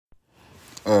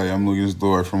Hi, I'm Lucas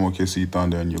Dort from OKC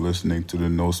Thunder, and you're listening to the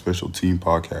No Special Team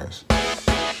podcast.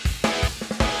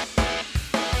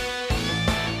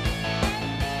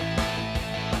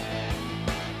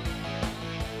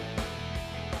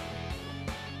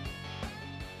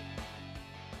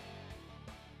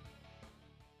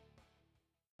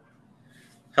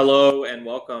 Hello and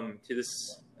welcome to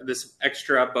this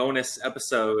extra bonus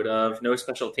episode of No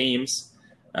Special Teams.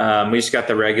 We just got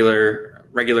the regular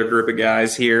group of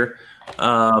guys here,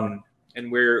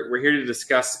 and we're here to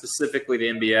discuss specifically the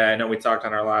NBA. I know we talked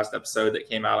on our last episode that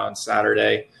came out on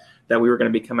Saturday that we were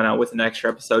going to be coming out with an extra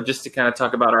episode just to kind of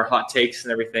talk about our hot takes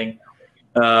and everything.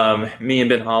 Me and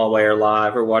Ben Holloway are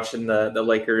live. We're watching the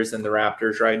Lakers and the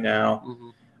Raptors right now,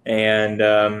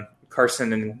 and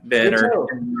Carson and Ben are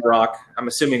in New York. I'm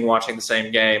assuming watching the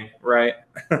same game, right?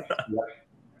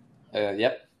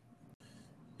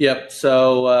 Yep.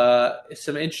 So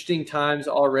some interesting times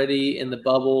already in the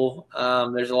bubble.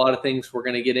 There's a lot of things we're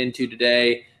going to get into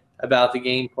today about the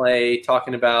gameplay,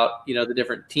 talking about the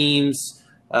different teams,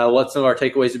 what some of our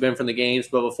takeaways have been from the games.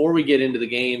 But before we get into the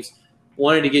games,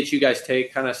 wanted to get you guys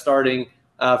take kind of starting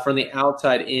from the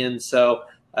outside in. So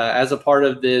as a part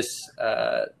of this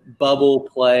bubble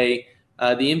play,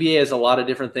 the NBA has a lot of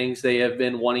different things they have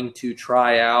been wanting to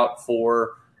try out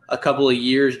for a couple of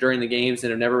years during the games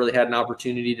and have never really had an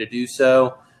opportunity to do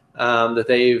so, that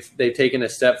they've taken a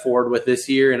step forward with this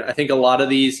year. And I think a lot of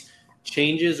these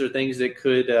changes are things that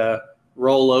could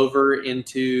roll over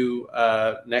into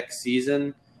next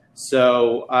season.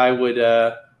 So I would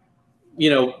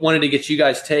wanted to get you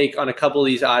guys' take on a couple of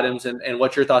these items and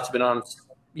what your thoughts have been on,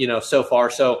 so far.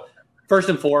 So first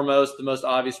and foremost, the most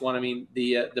obvious one,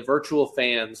 the virtual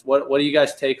fans. What do you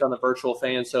guys take on the virtual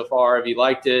fans so far? Have you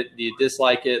liked it? Do you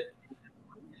dislike it?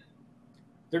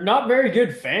 They're not very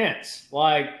good fans.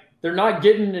 Like, they're not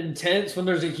getting intense when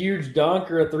there's a huge dunk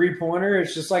or a three-pointer.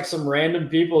 It's just like some random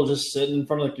people just sitting in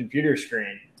front of the computer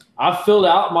screen. I've filled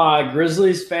out my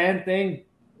Grizzlies fan thing.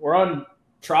 We're on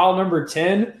trial number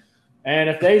 10. And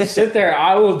if they sit there,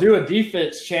 I will do a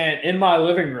defense chant in my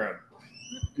living room.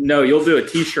 No, you'll do a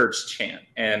T-shirts chant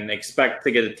and expect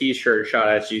to get a T-shirt shot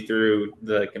at you through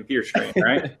the computer screen,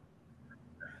 right?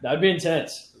 That'd be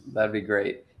intense. That'd be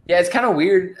great. Yeah, it's kind of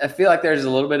weird. I feel like there's a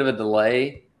little bit of a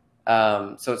delay,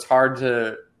 so it's hard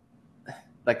to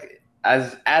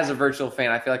as a virtual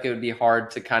fan. I feel like it would be hard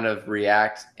to kind of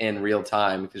react in real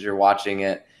time because you're watching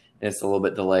it and it's a little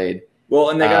bit delayed. Well,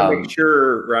 and they gotta make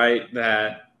sure, right,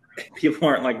 that people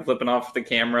aren't like flipping off the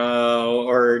camera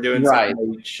or doing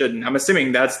something they shouldn't. I'm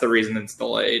assuming that's the reason it's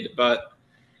delayed. But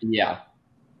yeah,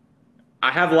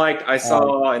 I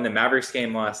saw in the Mavericks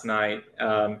game last night,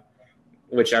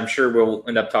 which I'm sure we'll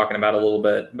end up talking about a little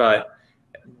bit, but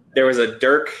there was a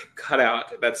Dirk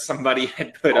cutout that somebody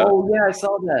had put up. Oh yeah, I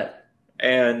saw that.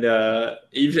 And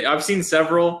I've seen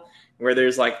several where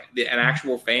there's like an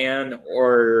actual fan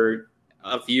or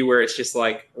a few where it's just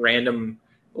like random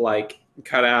like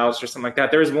cutouts or something like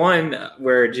that. There was one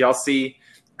where, did y'all see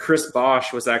Chris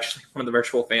Bosh was actually one of the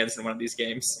virtual fans in one of these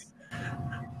games?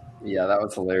 Yeah, that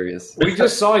was hilarious. We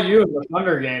just saw you in the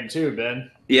Thunder game too,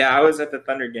 Ben. Yeah, I was at the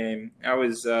Thunder game. I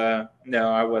was no,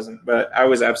 I wasn't, but I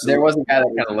was absolutely. There was a guy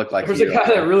that kind of looked like you. There was a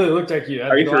guy that really looked like you.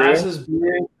 Are you glasses,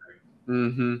 beard.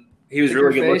 Mm-hmm. He was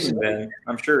really good looking, Ben.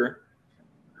 I'm sure.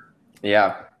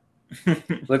 Yeah,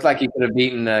 looked like he could have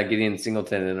beaten Gideon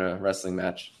Singleton in a wrestling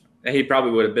match. He probably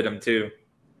would have bit him too.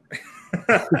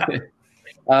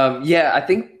 Yeah, I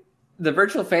think the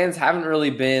virtual fans haven't really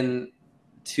been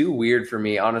too weird for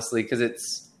me, honestly, because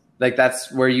it's like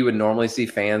that's where you would normally see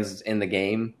fans in the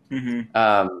game.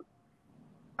 Mm-hmm.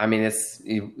 It's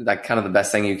like kind of the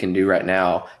best thing you can do right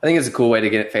now. I think it's a cool way to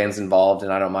get fans involved,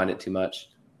 and I don't mind it too much.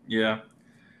 Yeah,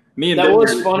 that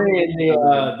was funny in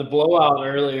the blowout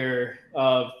earlier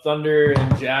of Thunder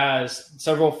and Jazz.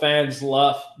 Several fans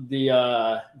left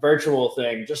the virtual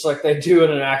thing, just like they do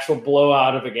in an actual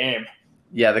blowout of a game.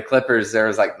 Yeah, the Clippers. There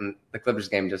was like the Clippers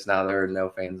game just now. There were no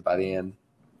fans by the end.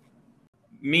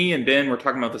 Me and Ben were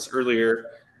talking about this earlier,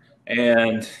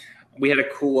 and we had a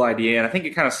cool idea, and I think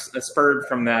it kind of spurred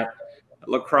from that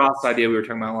lacrosse idea we were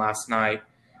talking about last night.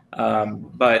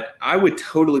 But I would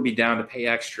totally be down to pay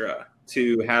extra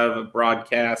to have a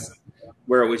broadcast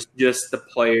where it was just the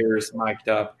players mic'd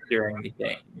up during the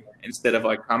game instead of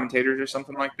like commentators or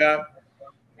something like that.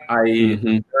 I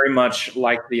very much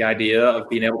like the idea of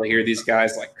being able to hear these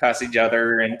guys like cuss each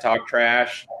other and talk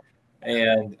trash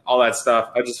and all that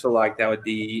stuff. I just feel like that would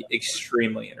be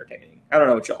extremely entertaining. I don't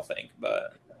know what y'all think,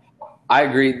 but I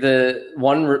agree. The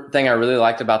one thing I really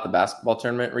liked about the basketball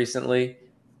tournament recently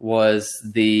was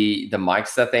the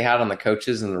mics that they had on the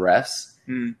coaches and the refs.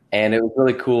 And it was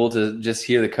really cool to just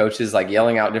hear the coaches like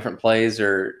yelling out different plays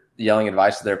or yelling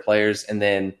advice to their players, and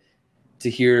then to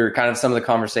hear kind of some of the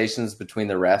conversations between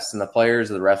the refs and the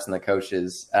players, or the refs and the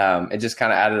coaches. It just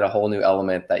kind of added a whole new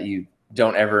element that you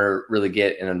don't ever really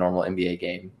get in a normal NBA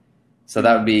game. So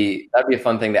that'd be a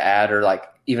fun thing to add, or like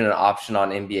even an option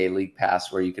on NBA League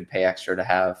Pass where you could pay extra to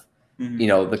have,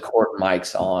 the court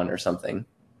mics on or something.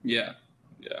 Yeah.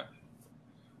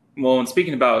 Well, and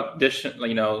speaking about dish,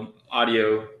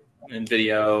 audio and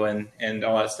video and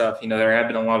all that stuff, there have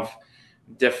been a lot of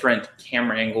different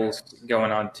camera angles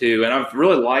going on too, and I've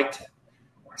really liked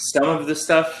some of the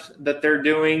stuff that they're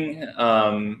doing.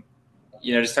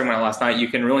 Just talking about it last night, you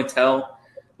can really tell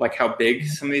like how big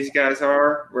some of these guys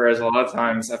are, whereas a lot of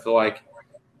times I feel like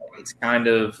it's kind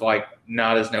of like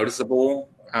not as noticeable.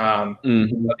 But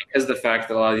because of the fact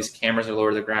that a lot of these cameras are lower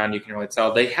to the ground, you can really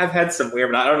tell. They have had some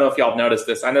weird, I don't know if y'all have noticed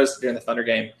this. I noticed during the Thunder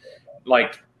game,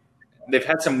 like they've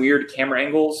had some weird camera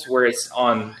angles where it's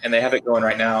on, and they have it going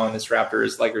right now in this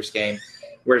Raptors Lakers game,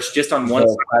 where it's just on one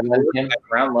side of the court at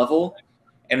ground level,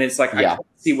 and it's like I can't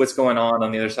see what's going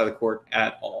on the other side of the court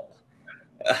at all.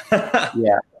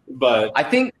 But I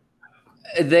think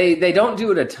they don't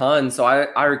do it a ton, so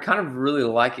I kind of really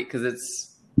like it because it's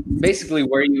basically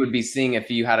where you would be seeing if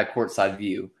you had a courtside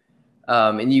view,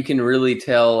 and you can really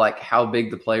tell like how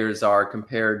big the players are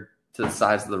compared to the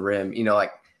size of the rim.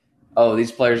 Like, oh,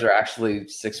 these players are actually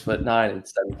 6'9" and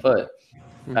 7 foot.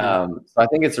 So I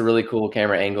think it's a really cool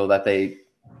camera angle that they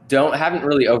haven't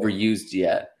really overused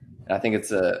yet. And I think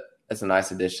it's a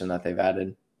nice addition that they've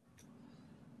added.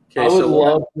 I would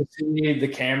love to see the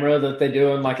camera that they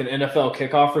do in like an NFL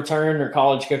kickoff return or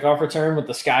college kickoff return with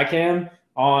the sky cam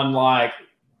on like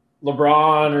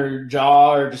LeBron or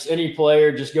Ja or just any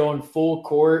player just going full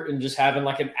court and just having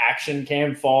like an action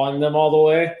cam following them all the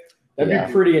way. That'd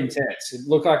be pretty intense. It'd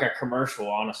look like a commercial,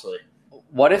 honestly.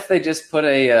 What if they just put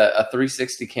a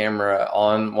 360 camera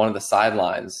on one of the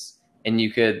sidelines, and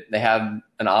they had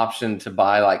an option to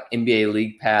buy like NBA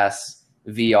League Pass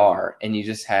VR, and you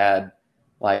just had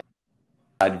like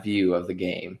a side view of the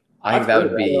game? I think that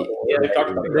would be.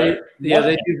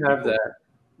 They do have that.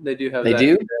 They do have that. They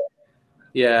do?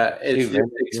 Yeah, it's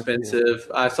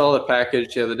expensive. I saw the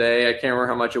package the other day. I can't remember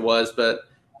how much it was, but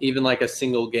even like a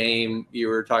single game, you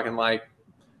were talking like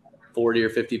 $40 or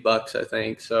 $50, I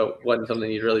think. So it wasn't something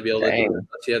you'd really be able to do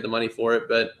unless you had the money for it.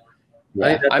 But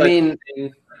I mean,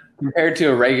 compared to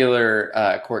a regular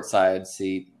courtside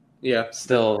seat,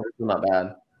 still not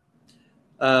bad.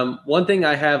 One thing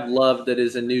I have loved that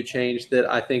is a new change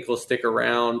that I think will stick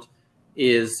around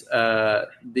is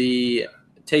the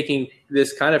taking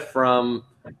this kind of from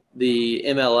the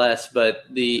MLS, but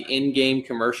the in-game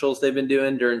commercials they've been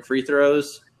doing during free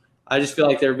throws. I just feel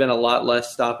like there have been a lot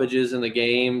less stoppages in the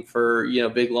game for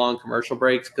big long commercial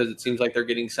breaks, because it seems like they're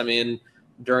getting some in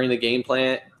during the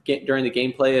gameplay.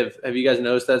 Have you guys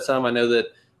noticed that some? I know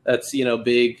that's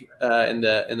big in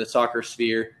the soccer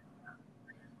sphere.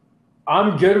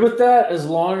 I'm good with that as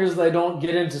long as they don't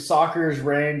get into soccer's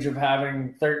range of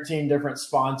having 13 different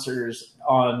sponsors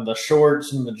on the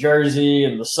shorts and the jersey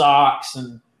and the socks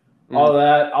and all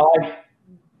that. I like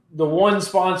the one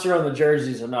sponsor on the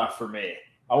jersey is enough for me.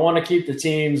 I want to keep the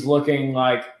teams looking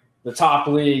like the top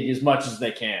league as much as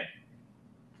they can.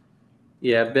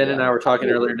 Yeah, Ben and I were talking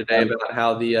earlier today about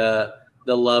how the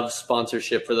Love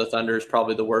sponsorship for the Thunder is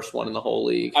probably the worst one in the whole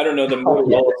league. I don't know. The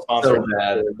Motorola sponsor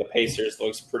for the Pacers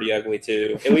looks pretty ugly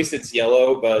too. At least it's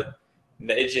yellow, but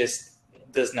it just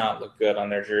does not look good on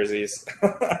their jerseys.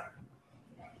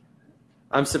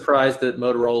 I'm surprised that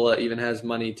Motorola even has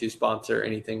money to sponsor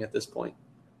anything at this point.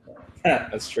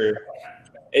 That's true.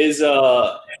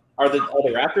 Are the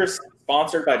Raptors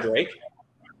sponsored by Drake?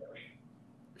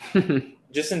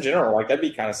 Just in general, like that'd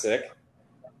be kind of sick.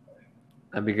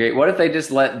 That'd be great. What if they just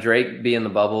let Drake be in the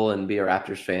bubble and be a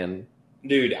Raptors fan?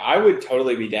 Dude, I would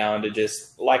totally be down to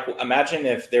just like imagine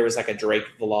if there was like a Drake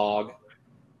vlog,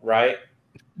 right?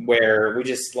 Where we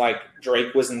just like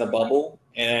Drake was in the bubble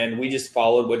and we just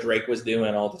followed what Drake was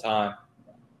doing all the time.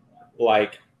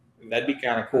 Like that'd be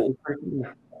kind of cool.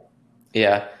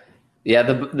 Yeah. Yeah,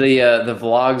 the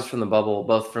vlogs from the bubble,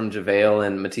 both from JaVale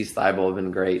and Matisse Thybulle, have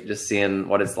been great. Just seeing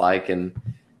what it's like, and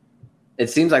it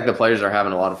seems like the players are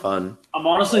having a lot of fun. I'm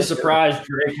honestly surprised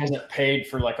Drake hasn't paid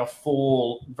for like a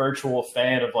full virtual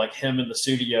fan of like him in the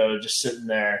studio, just sitting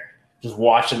there, just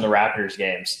watching the Raptors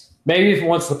games. Maybe if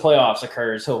once the playoffs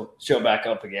occurs, he'll show back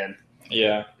up again.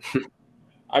 Yeah.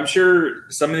 I'm sure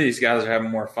some of these guys are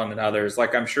having more fun than others.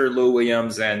 Like I'm sure Lou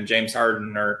Williams and James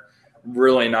Harden are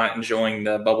really not enjoying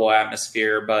the bubble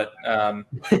atmosphere, but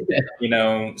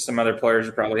some other players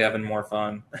are probably having more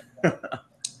fun.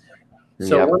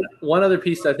 So Yep. one other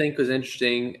piece I think was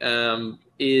interesting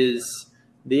is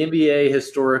the NBA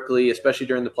historically, especially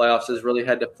during the playoffs, has really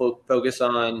had to focus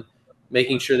on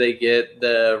making sure they get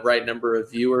the right number of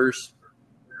viewers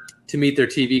to meet their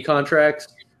TV contracts.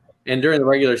 And during the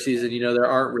regular season, there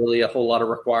aren't really a whole lot of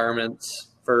requirements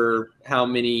for how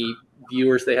many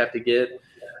viewers they have to get.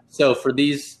 So for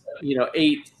these,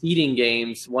 8 seeding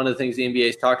games, one of the things the NBA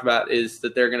has talked about is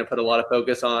that they're going to put a lot of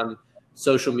focus on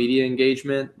social media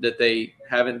engagement that they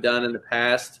haven't done in the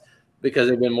past because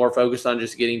they've been more focused on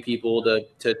just getting people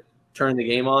to turn the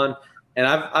game on. And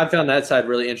I've found that side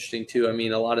really interesting too. I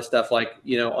mean, a lot of stuff like,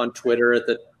 on Twitter at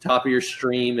the top of your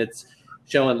stream, it's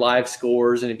showing live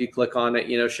scores. And if you click on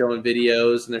it, showing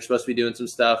videos, and they're supposed to be doing some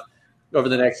stuff over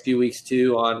the next few weeks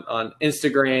too on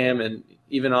Instagram and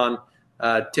even on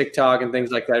TikTok and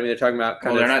things like that. I mean, they're talking about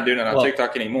they're not doing it on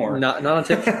TikTok anymore. Not on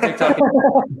TikTok.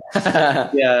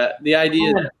 Yeah, the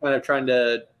idea is kind of trying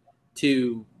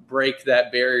to break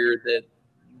that barrier that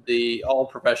all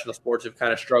professional sports have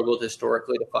kind of struggled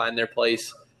historically to find their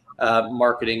place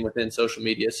marketing within social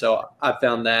media. So I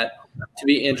found that to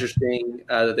be interesting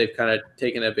that they've kind of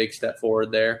taken a big step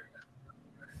forward there.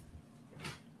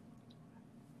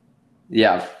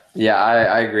 Yeah,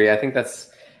 I agree. I think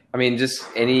just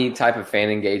any type of fan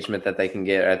engagement that they can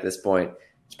get at this point,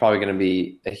 it's probably going to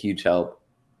be a huge help.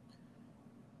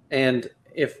 And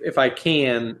if I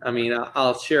can,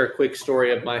 I'll share a quick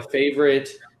story of my favorite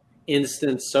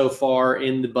instance so far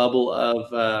in the bubble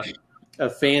of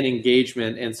fan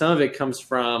engagement. And some of it comes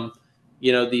from,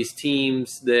 these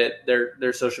teams that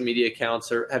their social media accounts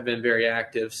have been very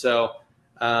active. So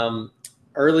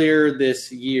earlier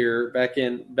this year, back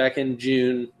in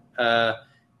June,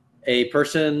 a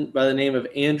person by the name of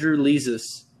Andrew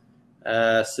Leasis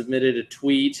submitted a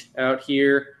tweet out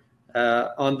here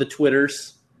on the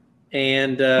Twitters.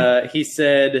 And he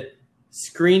said,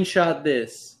 screenshot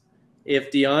this.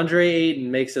 If DeAndre Ayton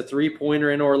makes a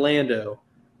 3-pointer in Orlando,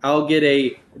 I'll get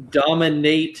a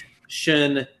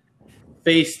domination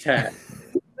face tat.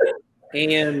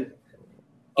 And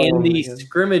in the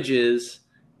scrimmages,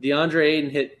 DeAndre Ayton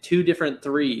hit 2 different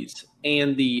threes.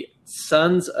 And the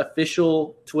Suns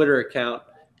official Twitter account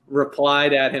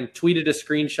replied at him, tweeted a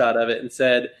screenshot of it and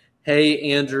said,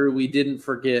 "Hey, Andrew, we didn't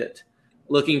forget.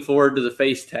 Looking forward to the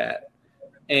face tat."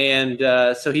 And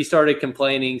so he started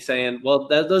complaining, saying, well,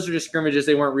 those are just scrimmages.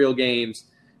 They weren't real games.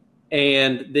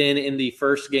 And then in the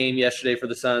first game yesterday for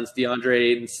the Suns,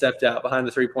 DeAndre Ayton stepped out behind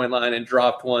the 3-point line and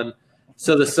dropped one.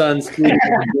 So the Suns tweeted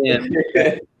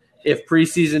again. If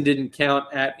preseason didn't count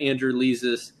at Andrew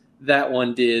Leasis, that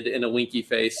one did in a winky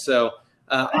face. So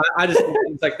I just think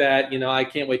things like that. I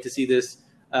can't wait to see this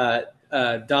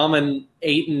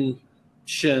domination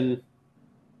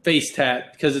face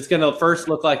tat, because it's going to first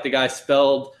look like the guy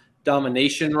spelled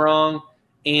domination wrong,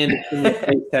 and it's a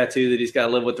face tattoo that he's got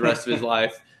to live with the rest of his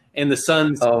life. And the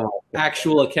Suns'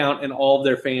 actual account and all of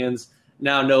their fans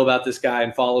now know about this guy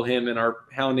and follow him and are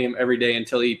hounding him every day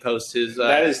until he posts his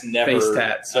that is never, face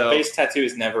tat. So a face tattoo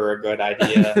is never a good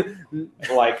idea.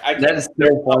 That is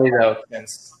so funny though.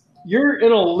 You're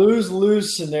in a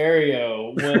lose-lose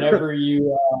scenario whenever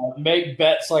you make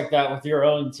bets like that with your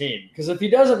own team. Because if he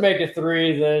doesn't make a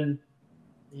 3, then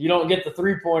you don't get the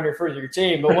 3-pointer for your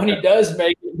team. But when he does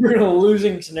make it, you're in a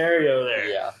losing scenario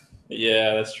there.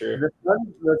 Yeah, that's true.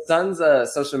 The Suns'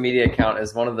 social media account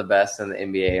is one of the best in the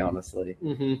NBA, honestly.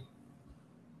 Mm-hmm.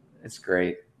 It's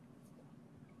great.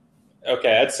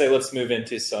 Okay, I'd say let's move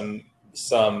into some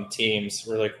teams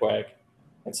really quick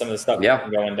and some of the stuff that's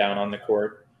been going down on the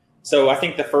court. So I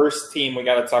think the first team we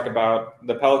got to talk about,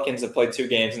 the Pelicans have played 2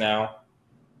 games now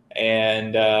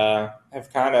and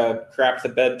have kind of crapped the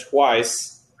bed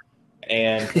twice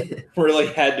and really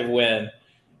had to win.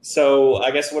 So I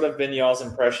guess what have been y'all's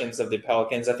impressions of the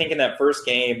Pelicans? I think in that first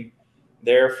game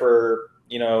there for,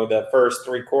 the first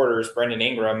 3 quarters, Brandon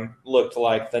Ingram looked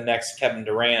like the next Kevin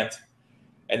Durant,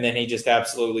 and then he just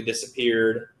absolutely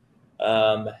disappeared.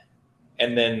 And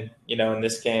then, in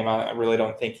this game, I really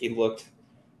don't think he looked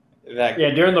that good. Yeah,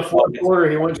 during the fourth quarter,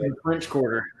 he went to the French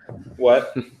Quarter.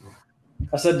 What?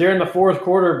 I said during the fourth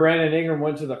quarter, Brandon Ingram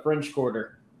went to the French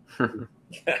Quarter.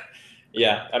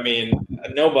 Yeah, I mean,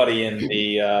 nobody in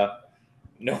the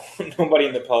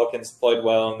Pelicans played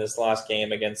well in this last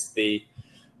game against the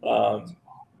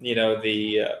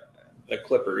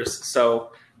Clippers.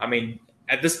 So, I mean,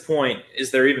 at this point,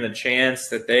 is there even a chance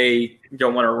that they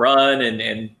don't want to run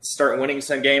and start winning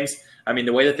some games? I mean,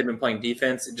 the way that they've been playing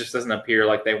defense, it just doesn't appear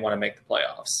like they want to make the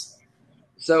playoffs.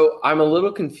 So I'm a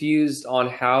little confused on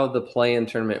how the play-in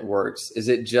tournament works. Is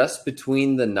it just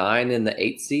between the 9 and the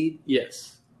 8 seed?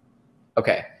 Yes.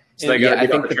 Okay. So they got Yeah, to I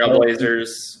beat out think the the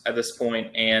Trailblazers at this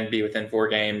point and be within 4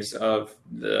 games of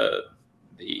the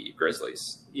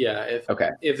Grizzlies. Yeah, Okay.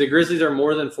 if the Grizzlies are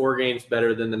more than 4 games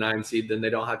better than the 9 seed, then they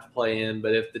don't have to play in.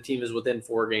 But if the team is within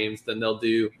 4 games, then they'll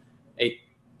do a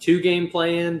 2-game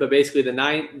play in. But basically, the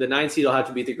 9 seed will have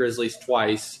to beat the Grizzlies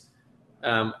twice,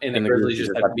 and the Grizzlies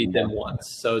just have to beat them once.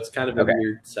 So it's kind of a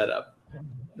weird setup.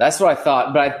 That's what I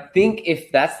thought. But I think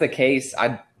if that's the case,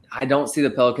 I don't see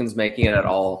the Pelicans making it at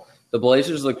all. The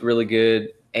Blazers look really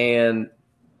good, and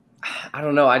I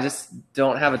don't know. I just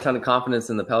don't have a ton of confidence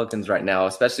in the Pelicans right now,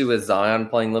 especially with Zion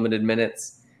playing limited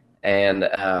minutes. And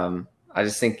I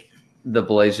just think the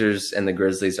Blazers and the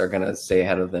Grizzlies are going to stay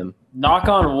ahead of them. Knock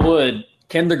on wood.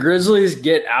 Can the Grizzlies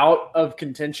get out of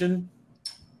contention?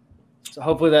 So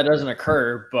hopefully that doesn't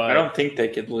occur. But I don't think they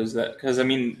could lose that because, I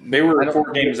mean, they were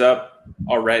 4 games up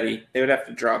already. They would have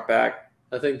to drop back.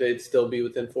 I think they'd still be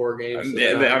within 4 games.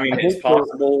 I mean, it's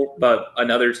possible, but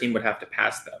another team would have to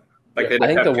pass them. Like I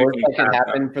think the worst that could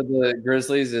happen for the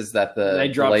Grizzlies is that the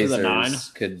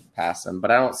Blazers could pass them,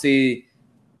 but I don't see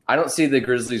the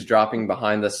Grizzlies dropping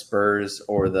behind the Spurs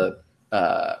or the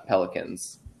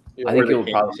Pelicans. I think it will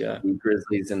probably be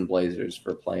Grizzlies and Blazers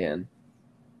for play-in.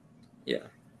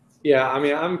 Yeah, I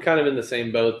mean, I'm kind of in the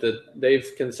same boat that they've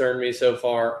concerned me so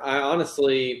far. I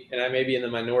honestly, and I may be in the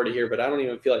minority here, but I don't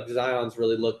even feel like Zion's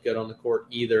really looked good on the court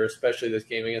either, especially this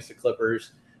game against the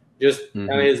Clippers. Just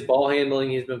kind of his ball handling,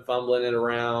 he's been fumbling it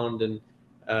around, and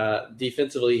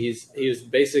defensively, he was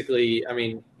basically, I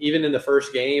mean, even in the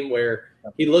first game where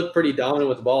he looked pretty dominant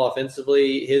with the ball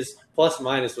offensively, his plus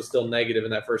minus was still negative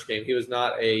in that first game. He was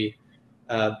not it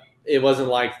wasn't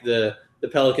like the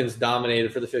Pelicans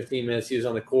dominated for the 15 minutes he was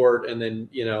on the court and then,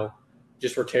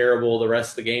 just were terrible the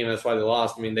rest of the game. That's why they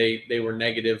lost. I mean, they were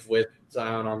negative with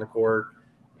Zion on the court.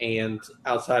 And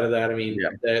outside of that, I mean,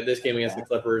 this game against the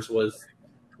Clippers was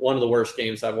one of the worst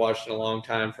games I've watched in a long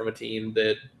time from a team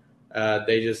that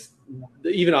they just,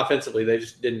 even offensively, they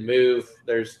just didn't move.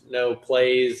 There's no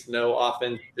plays, no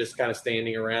offense, just kind of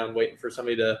standing around waiting for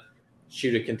somebody to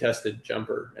shoot a contested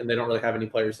jumper. And they don't really have any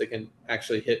players that can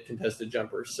actually hit contested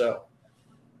jumpers. So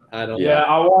I don't know. Yeah,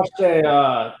 I watched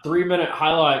a 3-minute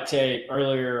highlight tape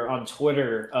earlier on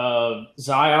Twitter of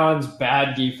Zion's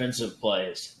bad defensive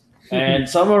plays. And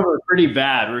some of them are pretty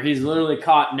bad, where he's literally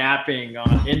caught napping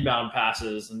on inbound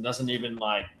passes and doesn't even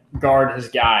guard his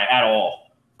guy at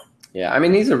all. Yeah, I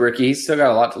mean, he's a rookie. He's still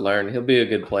got a lot to learn. He'll be a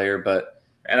good player, but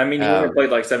and I mean, he only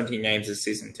played 17 games this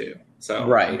season too. So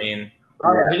right. I mean,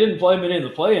 he didn't play many of the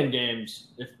play-in games,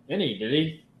 if any, did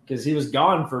he? Because he was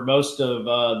gone for most of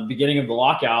the beginning of the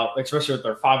lockout, especially with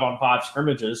their 5-on-5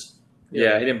 scrimmages.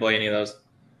 Yeah, he didn't play any of those.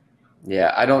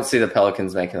 Yeah, I don't see the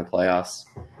Pelicans making the playoffs,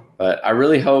 but I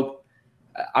really hope.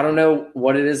 I don't know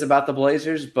what it is about the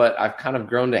Blazers, but I've kind of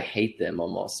grown to hate them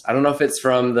almost. I don't know if it's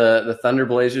from the Thunder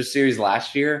Blazers series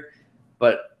last year,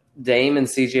 but Dame and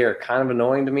CJ are kind of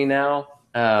annoying to me now,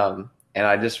 and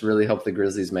I just really hope the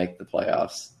Grizzlies make the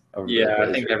playoffs. Yeah,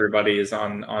 I think everybody is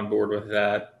on board with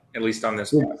that. At least on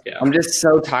this podcast. I'm just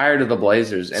so tired of the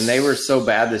Blazers, and they were so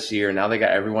bad this year. Now they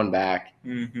got everyone back,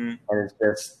 and it's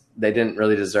just they didn't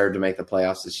really deserve to make the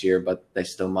playoffs this year, but they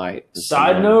still might.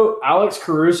 Side note: Alex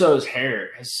Caruso's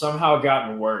hair has somehow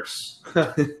gotten worse.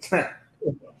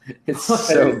 It's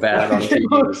so bad on It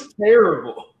TV. looks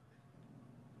terrible.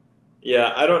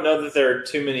 Yeah, I don't know that there are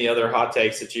too many other hot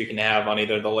takes that you can have on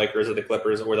either the Lakers or the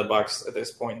Clippers or the Bucks at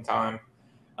this point in time.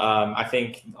 I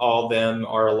think all of them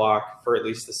are a lock for at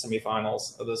least the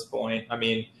semifinals at this point. I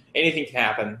mean, anything can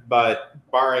happen, but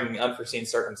barring unforeseen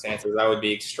circumstances, I would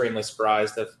be extremely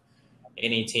surprised if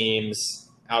any teams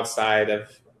outside of,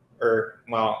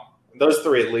 those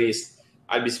 3 at least,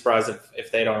 I'd be surprised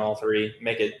if they don't all 3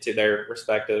 make it to their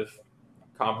respective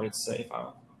conference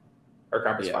semifinal or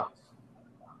conference final.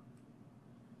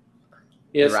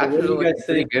 Yeah, the Raptors are looking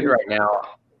pretty good right now.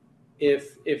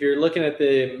 If you're looking at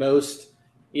the most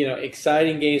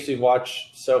exciting games we've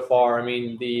watched so far, I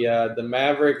mean, the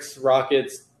Mavericks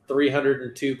Rockets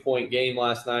 302-point game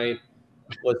last night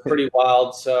was pretty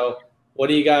wild. So,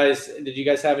 did you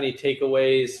guys have any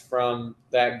takeaways from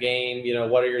that game?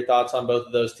 What are your thoughts on both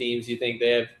of those teams? Do you think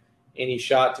they have any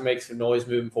shot to make some noise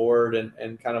moving forward,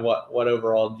 and kind of what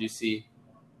overall did you see?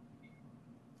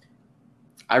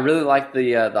 I really like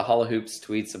the Hula Hoops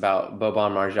tweets about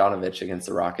Boban Marjanovic against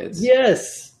the Rockets.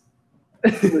 Yes.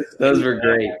 Those were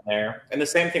great. There. And the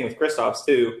same thing with Kristaps,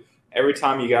 too. Every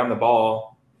time you got on the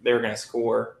ball, they were going to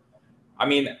score. I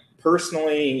mean,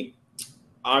 personally,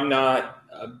 I'm not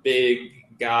a big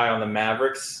guy on the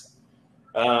Mavericks.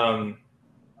 I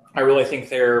really think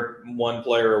they're one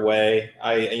player away.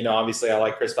 Obviously I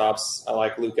like Kristaps. I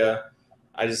like Luka.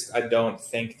 I don't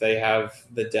think they have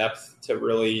the depth to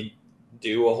really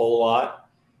do a whole lot.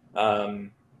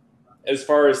 As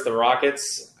far as the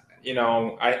Rockets,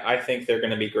 I think they're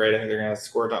going to be great. I think they're going to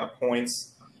score a ton of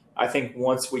points. I think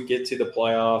once we get to the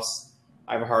playoffs,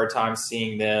 I have a hard time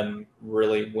seeing them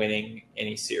really winning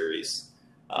any series.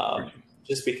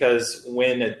 Just because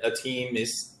when a team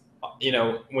is,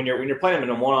 when you're playing them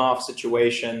in a one-off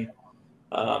situation,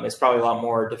 it's probably a lot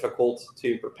more difficult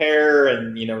to prepare,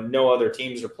 and no other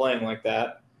teams are playing like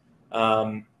that.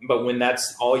 But when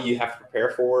that's all you have to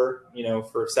prepare for,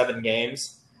 for 7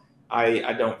 games,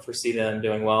 I don't foresee them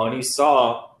doing well. And you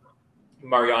saw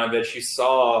Marjanovic, you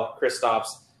saw Kristaps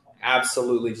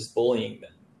absolutely just bullying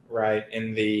them right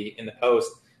in the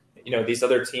post. These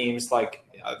other teams, like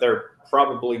they're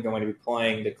probably going to be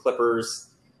playing the Clippers,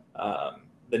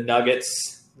 the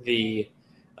Nuggets, the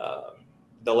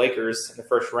Lakers in the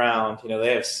first round.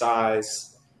 They have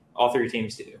size. All 3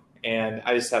 teams do. And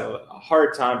I just have a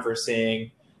hard time for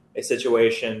seeing a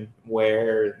situation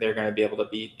where they're going to be able to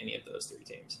beat any of those 3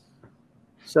 teams.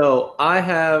 So I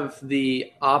have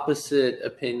the opposite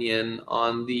opinion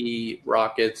on the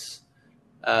Rockets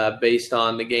based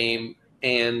on the game.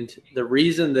 And the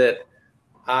reason that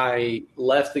I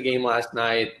left the game last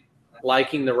night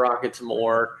liking the Rockets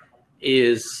more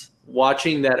is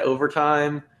watching that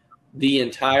overtime. The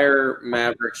entire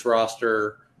Mavericks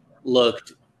roster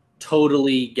looked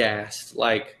totally gassed,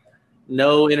 like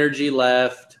no energy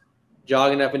left,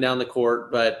 jogging up and down the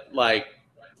court, but like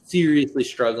seriously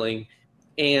struggling.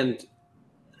 And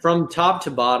from top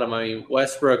to bottom,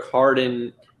 Westbrook,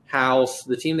 Harden, House,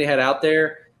 the team they had out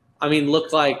there,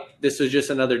 looked like this was just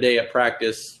another day at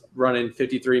practice running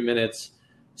 53 minutes.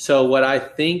 So what I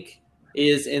think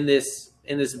is in this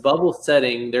bubble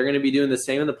setting, they're going to be doing the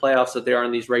same in the playoffs that they are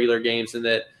in these regular games, and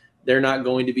that they're not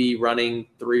going to be running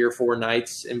 3 or 4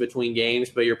 nights in between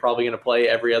games, but you're probably going to play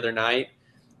every other night.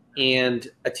 And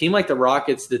a team like the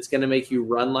Rockets that's going to make you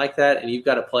run like that, and you've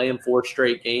got to play in 4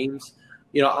 straight games.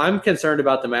 I'm concerned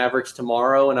about the Mavericks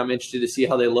tomorrow, and I'm interested to see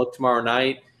how they look tomorrow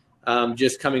night.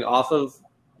 Just coming off of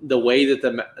the way that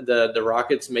the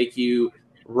Rockets make you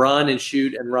run and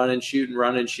shoot and run and shoot and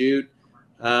run and shoot.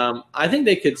 I think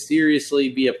they could seriously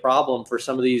be a problem for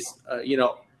some of these,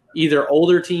 either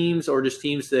older teams or just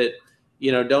teams that,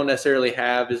 don't necessarily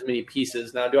have as many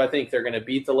pieces. Now, do I think they're going to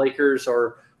beat the Lakers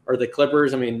or the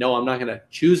Clippers? No, I'm not going to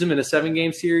choose them in a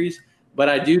 7-game series, but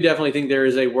I do definitely think there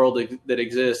is a world that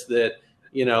exists that,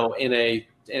 in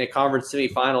a conference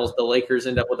semifinals, the Lakers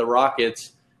end up with the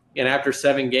Rockets. And after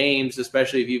 7 games,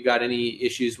 especially if you've got any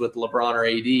issues with LeBron or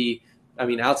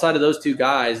AD, outside of those 2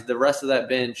 guys, the rest of that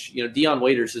bench, Dion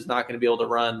Waiters is not going to be able to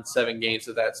run 7 games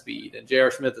at that speed. And J.R.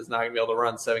 Smith is not going to be able to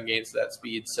run 7 games at that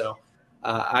speed. So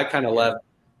I kind of left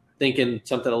thinking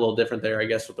something a little different there, I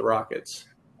guess, with the Rockets.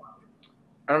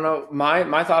 I don't know.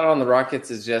 My thought on the Rockets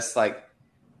is just like,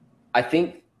 I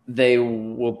think they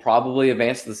will probably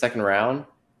advance to the second round,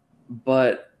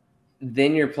 but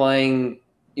then you're playing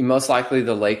most likely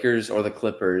the Lakers or the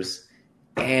Clippers.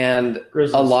 And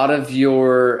Grizzlies. A lot of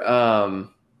your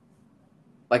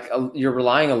you're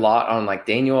relying a lot on like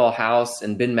Daniel House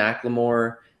and Ben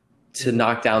McLemore to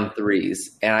knock down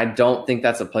threes, and I don't think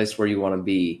that's a place where you want to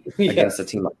be against a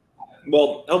team like that.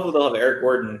 Well, hopefully they'll have Eric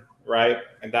Gordon right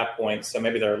at that point, so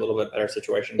maybe they're a little bit better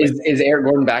situation. Is Eric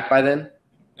Gordon back by then?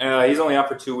 He's only out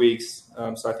for 2 weeks,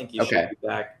 so I think he should be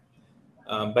back.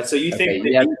 But so you think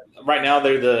right now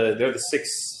they're the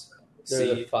 6th.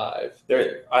 They're the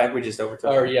 5. We just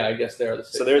overtook. Or yeah, I guess they're the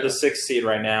 6. So they're the 6th seed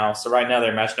right now. So right now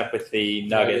they're matching up with the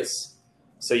Nuggets.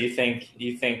 So you think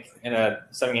in a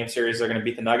 7-game series they're going to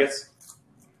beat the Nuggets?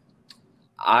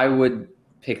 I would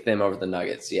pick them over the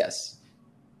Nuggets. Yes,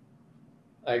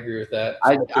 I agree with that.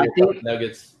 I think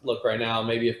Nuggets look right now.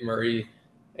 Maybe if Murray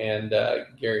and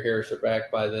Gary Harris are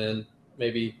back by then,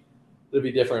 maybe it'll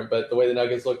be different. But the way the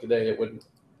Nuggets look today, it wouldn't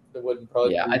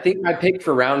probably. Yeah, I think my pick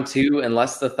for round 2,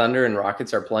 unless the Thunder and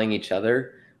Rockets are playing each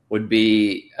other, would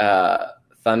be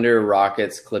Thunder,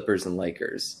 Rockets, Clippers, and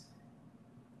Lakers.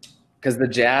 Because the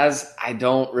Jazz, I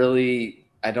don't really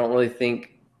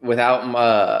think without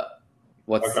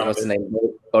what's the name,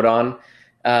 Bodon.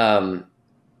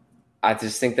 I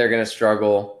just think they're going to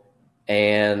struggle,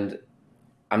 and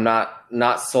I'm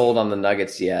not sold on the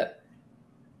Nuggets yet.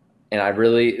 And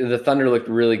the Thunder looked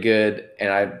really good,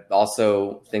 and I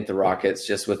also think the Rockets,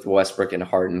 just with Westbrook and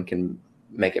Harden, can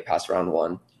make it past round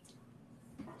 1.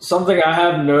 Something I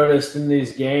have noticed in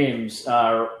these games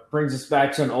brings us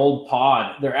back to an old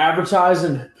pod. They're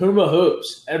advertising Puma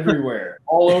hoops everywhere,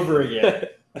 all over again.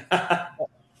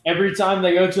 Every time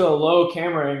they go to a low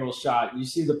camera angle shot, you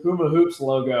see the Puma hoops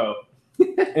logo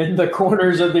in the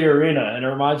corners of the arena, and it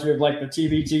reminds me of like the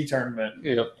TBT tournament.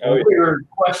 Yep. We were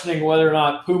questioning whether or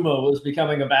not Puma was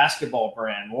becoming a basketball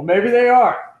brand. Well, maybe they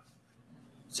are.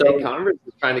 So Converse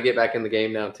is trying to get back in the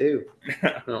game now too.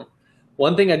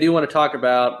 one thing I do want to talk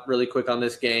about really quick on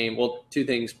this game, well, two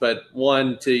things, but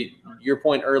one, to your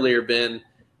point earlier, Ben,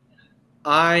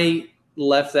 I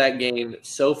left that game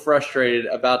so frustrated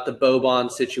about the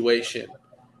Boban situation.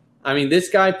 I mean, this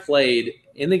guy played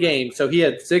in the game, so he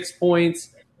had 6 points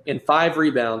and 5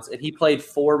 rebounds, and he played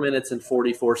 4 minutes and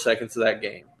 44 seconds of that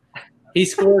game. He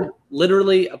scored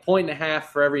literally 1.5 points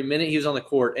for every minute he was on the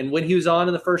court. And when he was on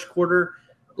in the first quarter,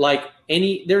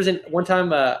 there's one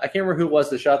time, I can't remember who it was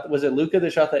that shot. Was it Luka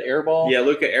that shot that air ball? Yeah,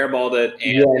 Luka airballed it. And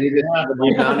He just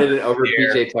rebounded it over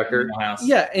PJ Tucker.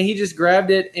 Yeah, and he just grabbed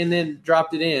it and then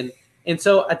dropped it in. And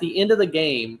so at the end of the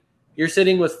game, you're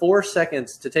sitting with 4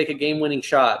 seconds to take a game-winning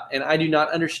shot, and I do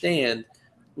not understand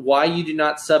why you do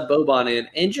not sub Boban in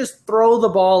and just throw the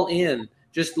ball in.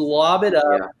 Just lob it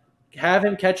up, have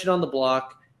him catch it on the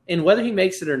block, and whether he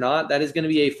makes it or not, that is going to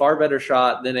be a far better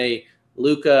shot than a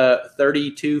Luka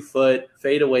 32-foot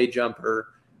fadeaway jumper.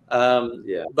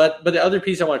 But the other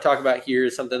piece I want to talk about here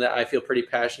is something that I feel pretty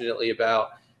passionately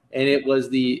about, and it was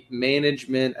the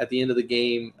management at the end of the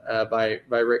game by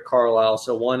Rick Carlisle.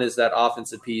 So one is that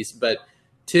offensive piece, but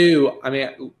two, I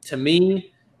mean, to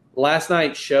me, last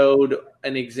night showed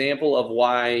an example of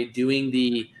why doing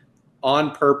the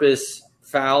on-purpose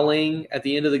fouling at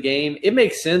the end of the game, it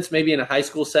makes sense maybe in a high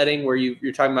school setting where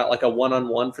you're talking about like a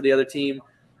one-on-one for the other team.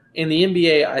 In the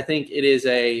NBA, I think it is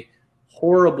a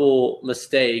horrible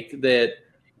mistake that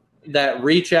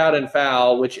reach out and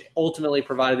foul, which ultimately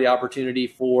provided the opportunity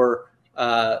for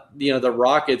the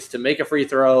Rockets to make a free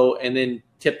throw and then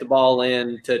tip the ball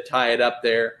in to tie it up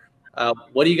there.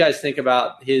 What do you guys think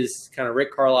about his kind of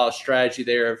Rick Carlisle strategy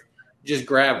there of just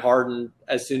grab Harden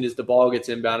as soon as the ball gets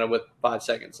inbounded with 5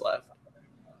 seconds left?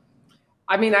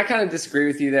 I mean, I kind of disagree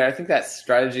with you there. I think that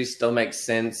strategy still makes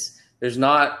sense. It's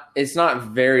not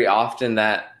very often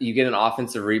that you get an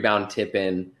offensive rebound tip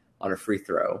in on a free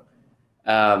throw.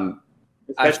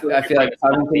 I feel like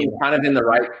Covington kind of in the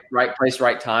right place,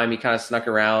 right time. He kind of snuck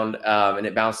around and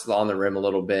it bounced on the rim a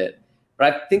little bit.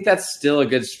 But I think that's still a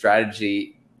good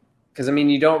strategy because, I mean,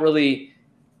 you don't really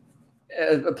 –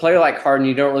 a player like Harden,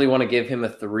 you don't really want to give him a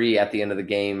 3 at the end of the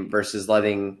game versus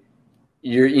letting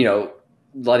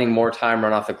more time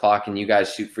run off the clock and you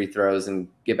guys shoot free throws and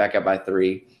get back up by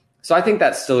 3. So I think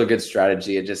that's still a good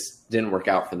strategy. It just didn't work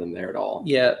out for them there at all.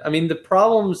 Yeah, I mean, the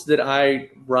problems that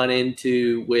I run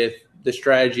into with the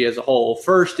strategy as a whole,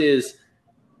 first is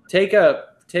take a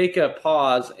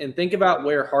pause and think about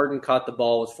where Harden caught the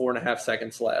ball with 4.5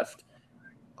 seconds left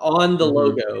on the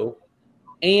logo.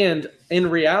 And in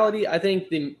reality, I think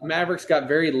the Mavericks got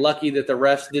very lucky that the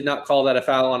refs did not call that a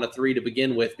foul on a 3 to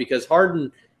begin with, because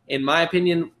Harden, in my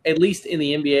opinion, at least in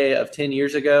the NBA of 10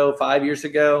 years ago, 5 years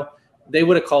ago, they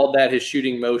would have called that his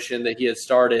shooting motion that he had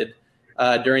started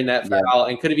during that foul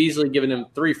and could have easily given him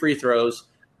 3 free throws.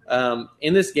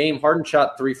 In this game, Harden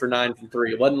shot 3 for 9 from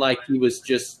 3. It wasn't like he was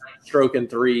just stroking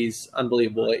threes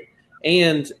unbelievably.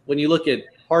 And when you look at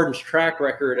Harden's track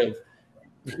record of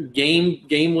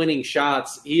game-winning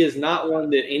shots, he is not one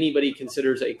that anybody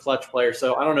considers a clutch player.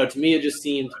 So I don't know. To me, it just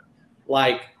seemed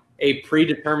like a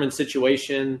predetermined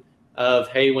situation of,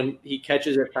 hey, when he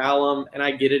catches it, foul him. And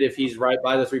I get it if he's right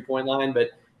by the three-point line, but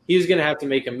he was going to have to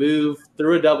make a move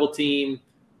through a double team,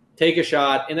 take a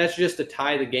shot, and that's just to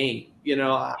tie the game. You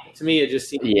know, to me, it just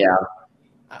seems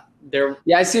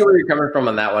I see where you're coming from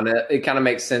on that one. It kind of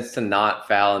makes sense to not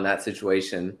foul in that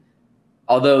situation,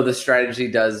 although the strategy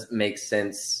does make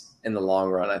sense in the long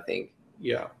run, I think.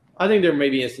 Yeah, I think there may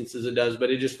be instances it does,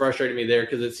 but it just frustrated me there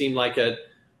because it seemed like a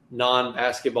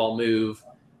non-basketball move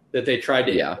that they tried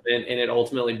to implement, and it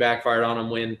ultimately backfired on them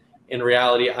when, in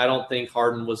reality, I don't think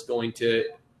Harden was going to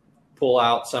pull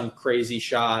out some crazy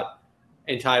shot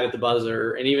and tie it at the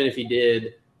buzzer. And even if he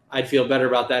did, I'd feel better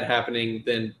about that happening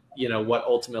than, what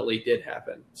ultimately did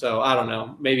happen. So I don't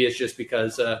know. Maybe it's just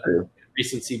because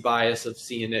recency bias of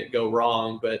seeing it go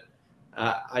wrong, but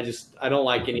I don't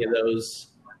like any of those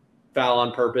foul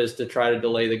on purpose to try to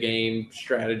delay the game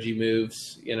strategy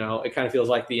moves. It kind of feels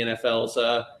like the NFL's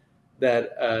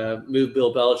that move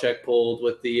Bill Belichick pulled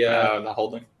with the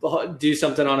holding, do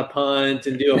something on a punt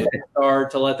and do a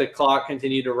start to let the clock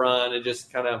continue to run, and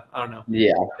just kind of, I don't know.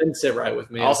 Yeah, it didn't sit right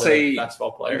with me. I'll say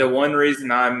basketball player. The one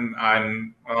reason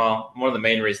I'm one of the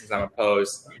main reasons I'm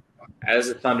opposed as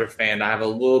a Thunder fan, I have a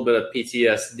little bit of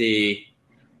PTSD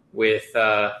with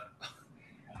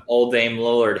old Dame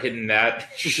Lillard hitting that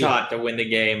shot to win the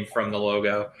game from the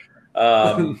logo.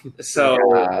 So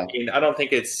Yeah. I mean, I don't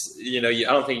think it's I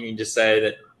don't think you can just say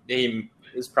that he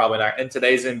is probably not in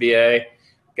today's NBA.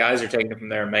 Guys are taking it from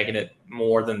there and making it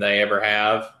more than they ever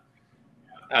have.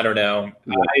 I don't know.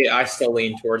 I still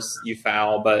lean towards you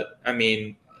foul, but I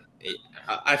mean,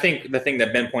 I think the thing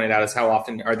that Ben pointed out is how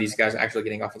often are these guys actually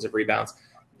getting offensive rebounds?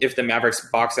 If the Mavericks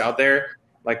box out there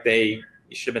like they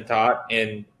should have been taught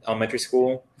in elementary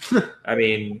school, I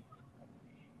mean,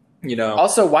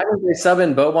 Also, why didn't they sub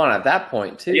in Boban at that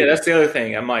point too? Yeah, that's the other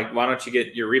thing. I'm like, why don't you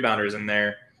get your rebounders in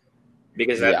there?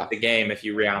 Because that's Yeah. the game if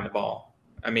you rebound the ball.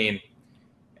 I mean,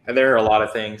 there are a lot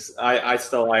of things. I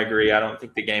agree. I don't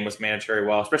think the game was managed very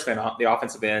well, especially on the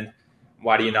offensive end.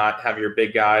 Why do you not have your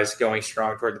big guys going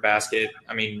strong toward the basket?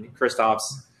 I mean, Kristaps,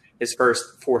 his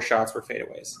first 4 shots were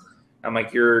fadeaways. I'm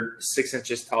like, you're 6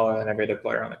 inches taller than every other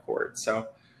player on the court. So,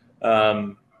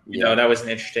 that was an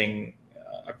interesting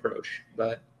approach.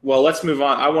 But, well, let's move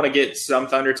on. I want to get some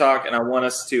Thunder talk, and I want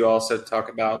us to also talk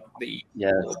about the Heat a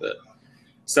little bit.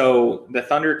 So the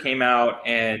Thunder came out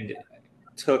and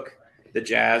took the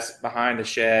Jazz behind the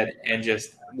shed and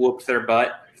just whooped their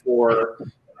butt for,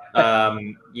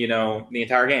 the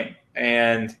entire game.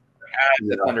 And as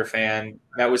a Thunder fan,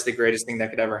 that was the greatest thing that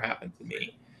could ever happen to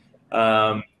me.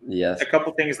 Yes. A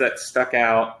couple things that stuck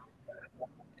out,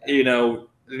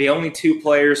 the only 2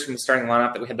 players from the starting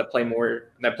lineup that we had to play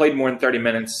that played more than 30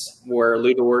 minutes were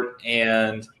Lou Dort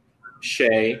and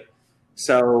Shea.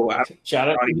 So shout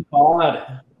out to the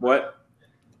pod. What?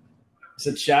 I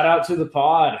said shout out to the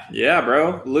pod. Yeah,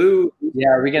 bro. Lou. Yeah,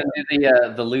 are we gonna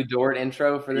do the Lou Dort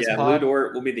intro for this? Yeah, pod? Lou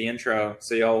Dort will be the intro,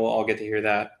 so y'all will all get to hear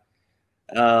that.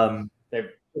 They've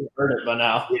heard it by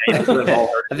now. Yeah, they've all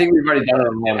heard I think we've already done it.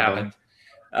 it happened.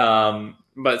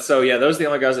 But so yeah, those are the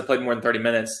only guys that played more than 30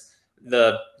 minutes.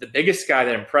 The biggest guy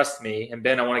that impressed me, and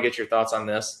Ben, I want to get your thoughts on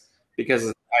this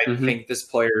because I think this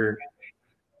player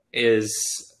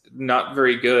is not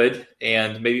very good,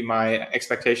 and maybe my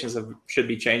expectations should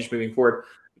be changed moving forward.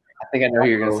 I think I know who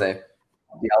you're going to say.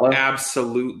 Diallo?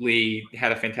 Absolutely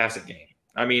had a fantastic game.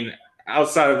 I mean,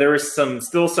 outside of there was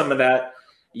still some of that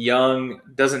young,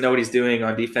 doesn't know what he's doing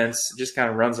on defense, just kind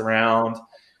of runs around.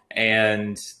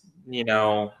 And,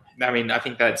 I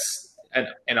think that's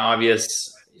an obvious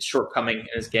shortcoming in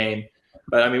his game.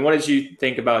 But, I mean, what did you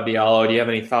think about Diallo? Do you have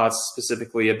any thoughts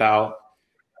specifically about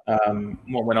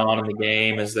what went on in the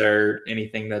game? Is there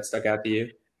anything that stuck out to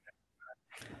you?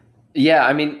 Yeah,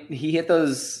 I mean, he hit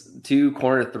those 2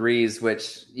 corner threes,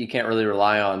 which you can't really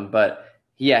rely on. But,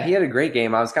 yeah, he had a great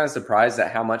game. I was kind of surprised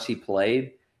at how much he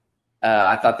played.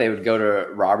 I thought they would go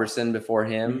to Robertson before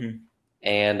him.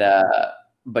 Mm-hmm.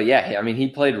 But, yeah, I mean, he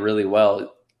played really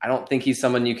well. I don't think he's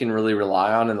someone you can really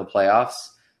rely on in the playoffs.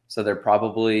 So they're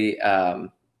probably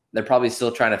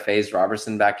still trying to phase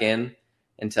Robertson back in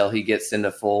until he gets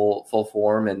into full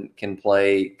form and can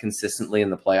play consistently in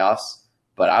the playoffs.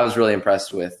 But I was really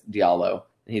impressed with Diallo.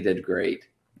 He did great.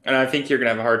 And I think you're going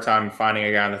to have a hard time finding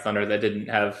a guy on the Thunder that didn't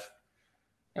have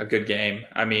a good game.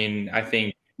 I mean, I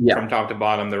think from top to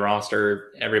bottom, the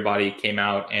roster, everybody came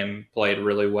out and played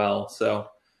really well. So,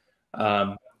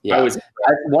 one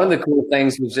of the cool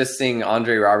things was just seeing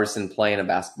Andre Robertson play in a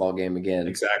basketball game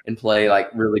again and play like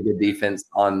really good defense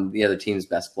on the other team's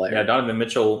best player. Yeah, Donovan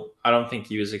Mitchell, I don't think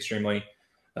he was extremely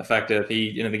effective. He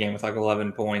ended the game with like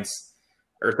 11 points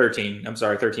or 13. I'm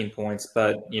sorry, 13 points.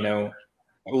 But,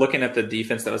 looking at the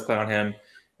defense that was put on him,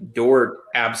 Dort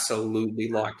absolutely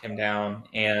locked him down.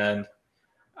 And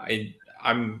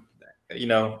I'm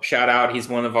shout out. He's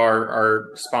one of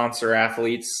our sponsor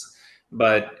athletes.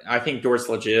 But I think Dort's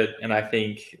legit, and I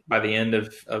think by the end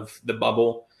of the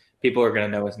bubble, people are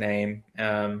going to know his name.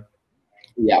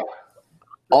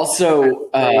 Also,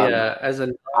 as a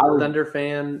Thunder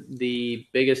fan, the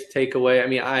biggest takeaway, I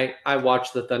mean, I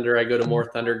watch the Thunder. I go to more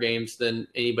Thunder games than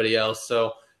anybody else.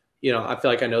 So, I feel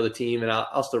like I know the team, and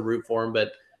I'll still root for them.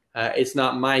 But it's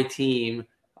not my team.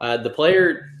 The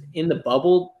player in the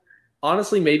bubble,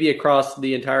 honestly, maybe across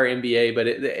the entire NBA, but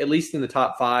at least in the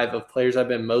top 5 of players I've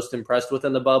been most impressed with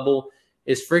in the bubble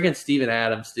is friggin' Steven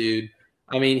Adams, dude.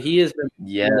 I mean, he has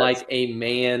been like a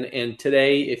man. And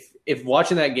today, if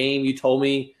watching that game, you told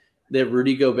me that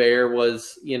Rudy Gobert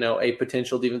was, a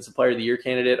potential Defensive Player of the Year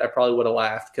candidate, I probably would have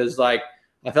laughed because, I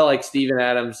felt like Steven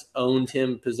Adams owned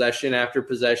him possession after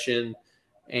possession,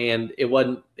 and it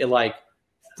wasn't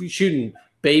shooting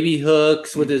baby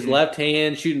hooks with his left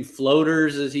hand, shooting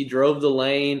floaters as he drove the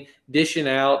lane, dishing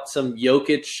out some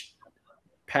Jokic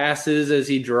passes as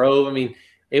he drove. I mean,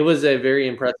 it was a very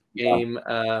impressive game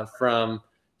from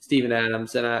Steven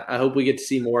Adams, and I hope we get to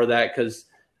see more of that because,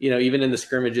 even in the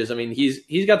scrimmages, I mean,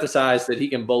 he's got the size that he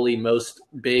can bully most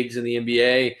bigs in the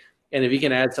NBA, And if he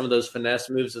can add some of those finesse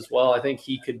moves as well, I think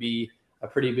he could be a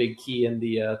pretty big key in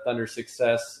the Thunder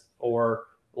success or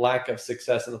lack of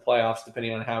success in the playoffs,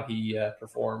 depending on how he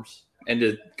performs. And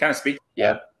to kind of speak to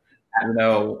that,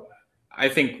 I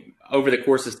think over the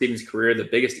course of Steven's career, the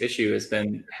biggest issue has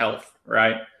been health,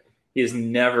 right? He has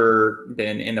never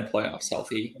been in the playoffs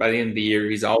healthy. By the end of the year,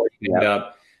 he's always banged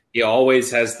up. He always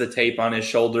has the tape on his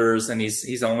shoulders, and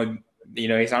he's only,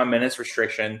 he's on a minutes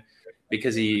restriction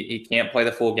because he can't play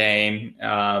the full game.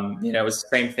 It was the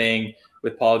same thing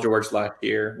with Paul George last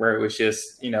year, where it was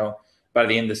just, by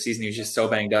the end of the season, he was just so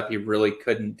banged up, he really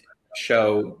couldn't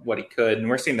show what he could. And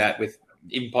we're seeing that with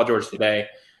even Paul George today,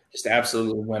 just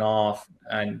absolutely went off.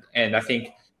 And I think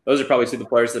those are probably two of the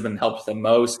players that have been helped the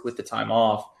most with the time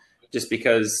off, just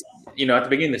because, at the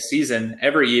beginning of the season,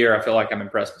 every year I feel like I'm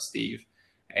impressed with Steve.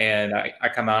 And I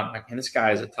come out and like, man, this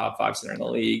guy is a top 5 center in the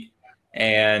league.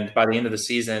 And by the end of the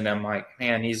season, I'm like,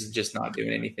 man, he's just not doing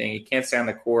anything. He can't stay on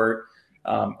the court.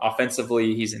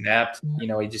 Offensively, he's inept.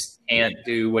 He just can't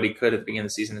do what he could at the beginning of the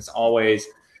season.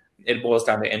 It boils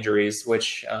down to injuries,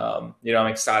 which, I'm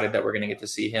excited that we're going to get to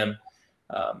see him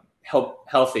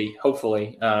healthy,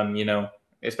 hopefully,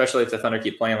 especially if the Thunder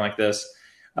keep playing like this.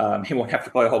 He won't have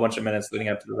to play a whole bunch of minutes leading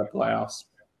up to the playoffs.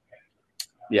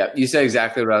 Yeah, you said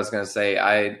exactly what I was going to say.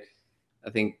 I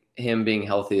think him being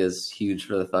healthy is huge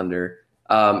for the Thunder.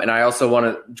 And I also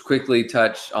want to quickly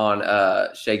touch on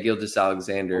Shai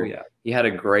Gilgeous-Alexander. Oh, yeah. He had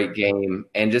a great game.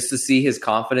 And just to see his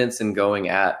confidence in going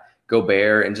at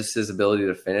Gobert and just his ability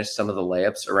to finish some of the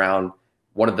layups around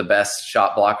one of the best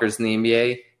shot blockers in the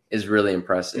NBA is really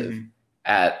impressive. Mm-hmm.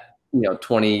 At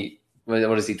 20,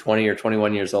 what is he, 20 or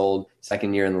 21 years old,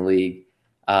 second year in the league.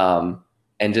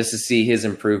 And just to see his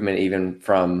improvement even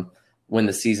from when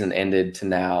the season ended to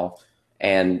now,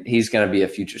 and he's going to be a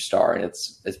future star, and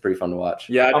it's pretty fun to watch.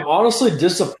 Yeah, I'm honestly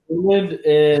disappointed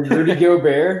in Rudy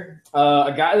Gobert,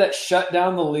 a guy that shut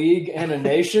down the league and a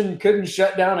nation couldn't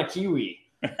shut down a Kiwi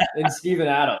in Steven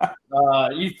Adams.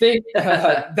 You think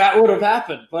that would have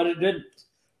happened, but it didn't.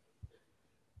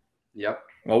 Yep.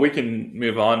 Well, we can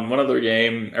move on. One other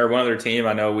team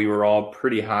I know we were all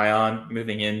pretty high on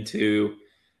moving into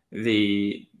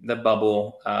the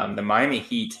bubble, the Miami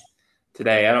Heat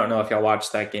today. I don't know if y'all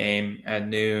watched that game at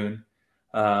noon,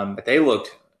 but they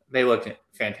looked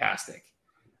fantastic.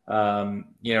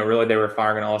 Really they were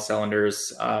firing on all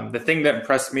cylinders. The thing that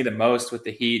impressed me the most with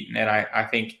the Heat, and I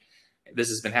think this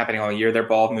has been happening all year, their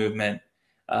ball movement,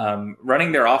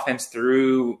 running their offense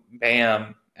through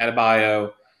Bam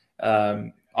Adebayo,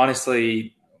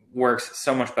 honestly works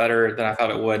so much better than I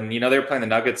thought it would. And, they were playing the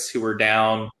Nuggets, who were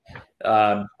down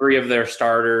 3 of their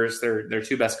starters. Their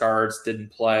 2 best guards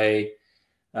didn't play.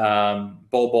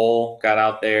 Bol got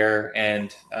out there,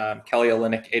 and Kelly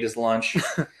Olynyk ate his lunch.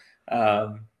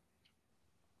 But,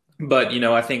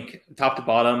 I think top to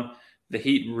bottom, the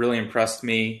Heat really impressed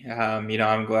me.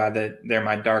 I'm glad that they're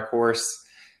my dark horse.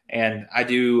 And I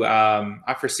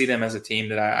foresee them as a team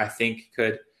that I think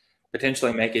could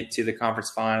potentially make it to the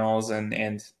conference finals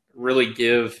and really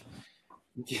give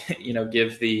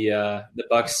the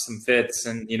Bucks some fits.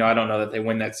 And, I don't know that they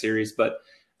win that series, but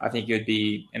I think it would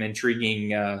be an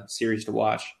intriguing series to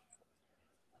watch.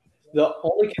 The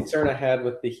only concern I had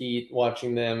with the Heat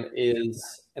watching them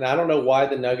is, and I don't know why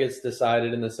the Nuggets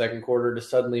decided in the second quarter to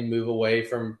suddenly move away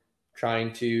from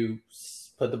trying to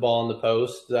put the ball in the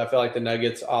post. I feel like the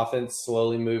Nuggets offense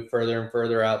slowly moved further and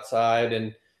further outside,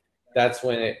 and that's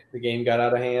when the game got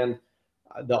out of hand.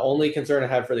 The only concern I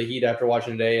had for the Heat after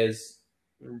watching today is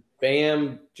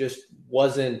Bam just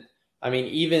wasn't – I mean,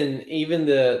 even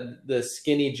the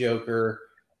skinny Joker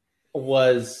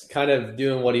was kind of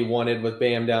doing what he wanted with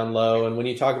Bam down low. And when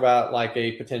you talk about like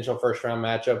a potential first-round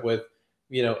matchup with,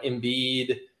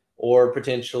 Embiid or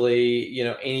potentially,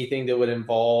 anything that would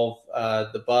involve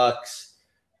the Bucks,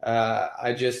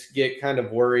 I just get kind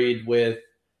of worried with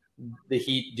the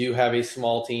Heat do have a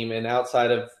small team, and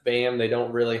outside of Bam, they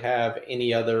don't really have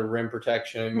any other rim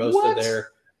protection. Most of their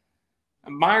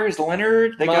Myers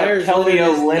Leonard, they got Myers Kelly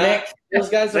Leonard Olynyk. Those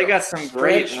guys They got some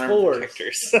great stretch rim fours.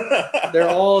 protectors. They're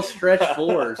all stretch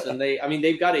fours, and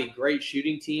they've got a great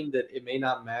shooting team that it may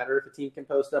not matter if a team can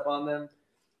post up on them.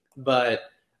 But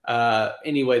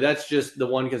anyway, that's just the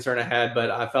one concern I had.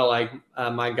 But I felt like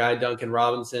my guy Duncan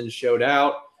Robinson showed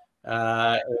out.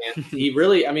 And he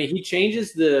really, he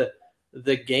changes the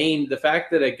game. The fact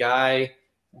that a guy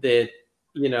that,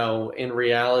 in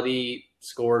reality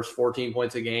scores 14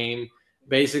 points a game,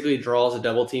 basically draws a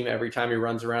double team every time he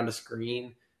runs around a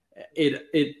screen.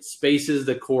 It spaces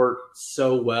the court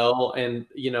so well, and,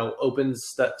 opens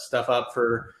stuff up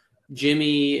for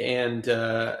Jimmy and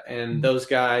those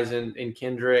guys and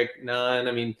Kendrick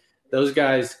Nunn. Those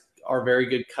guys are very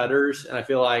good cutters, and I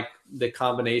feel like the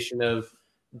combination of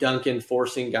Duncan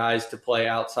forcing guys to play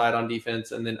outside on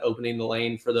defense and then opening the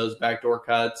lane for those backdoor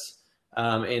cuts,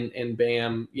 and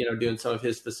Bam, doing some of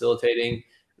his facilitating.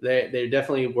 They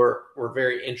definitely were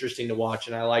very interesting to watch,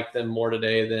 and I like them more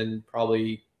today than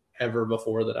probably ever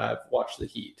before that I've watched the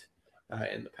Heat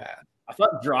in the past. I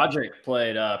thought Dragic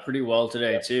played pretty well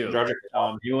today too. Dragic,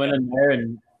 he went in there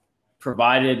and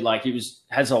provided, like,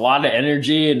 has a lot of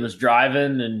energy and was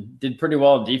driving and did pretty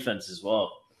well in defense as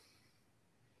well.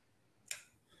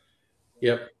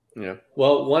 Yep. Yeah.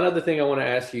 Well, one other thing I want to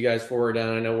ask you guys before we're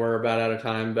done, I know we're about out of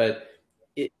time, but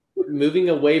moving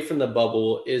away from the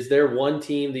bubble, is there one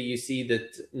team that you see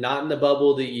that's not in the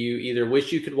bubble that you either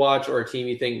wish you could watch, or a team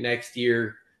you think next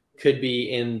year could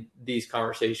be in these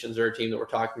conversations, or a team that we're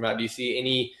talking about? Do you see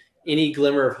any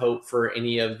glimmer of hope for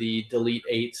any of the Delete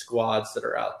 8 squads that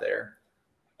are out there?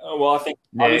 Well, I think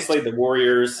obviously the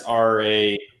Warriors are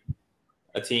a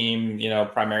team,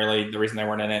 primarily the reason they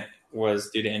weren't in it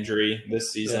was due to injury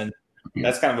this season. Yeah.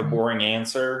 That's kind of a boring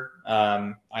answer.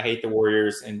 I hate the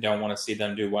Warriors and don't want to see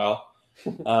them do well.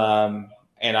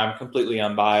 And I'm completely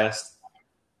unbiased.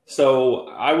 So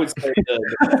I would say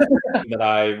that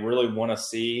I really want to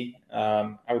see,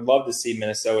 I would love to see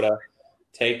Minnesota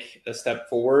take a step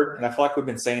forward. And I feel like we've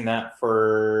been saying that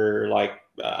for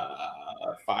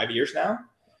 5 years now.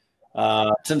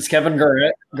 Since Kevin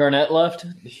Garnett left?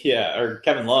 Yeah, or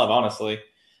Kevin Love, honestly.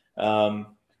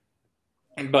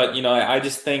 But, I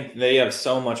just think they have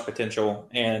so much potential.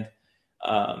 And,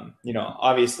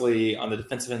 obviously on the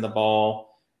defensive end of the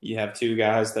ball, you have two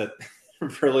guys that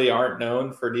really aren't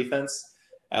known for defense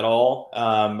at all.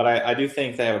 But I do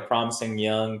think they have a promising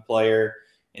young player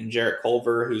in Jarrett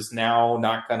Culver, who's now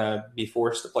not going to be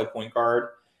forced to play point guard.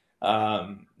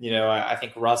 I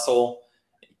think Russell,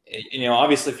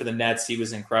 obviously for the Nets, he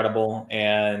was incredible.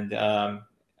 And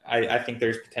I think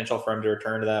there's potential for him to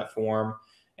return to that form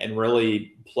and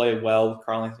really play well with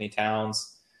Karl-Anthony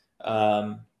Towns.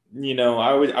 I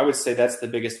would say that's the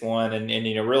biggest one. And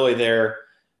really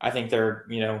I think they're,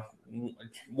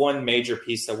 one major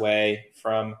piece away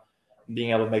from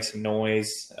being able to make some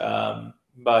noise.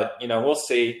 But we'll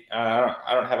see. I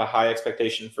don't have a high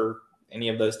expectation for any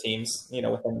of those teams,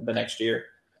 within the next year.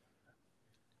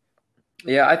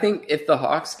 Yeah, I think if the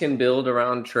Hawks can build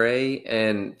around Trey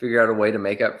and figure out a way to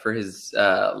make up for his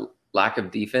lack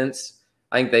of defense,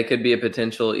 I think they could be a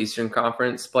potential Eastern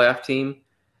Conference playoff team.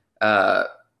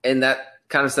 And that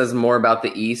kind of says more about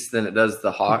the East than it does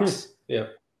the Hawks. Yeah.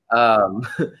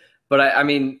 But I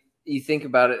mean, you think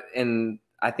about it, and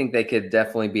I think they could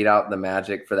definitely beat out the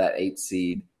Magic for that 8th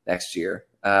seed next year.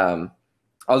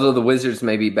 Although the Wizards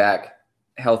may be back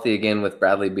healthy again with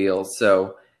Bradley Beal.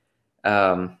 So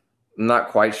I'm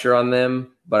not quite sure on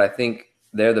them, but I think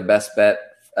they're the best bet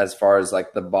as far as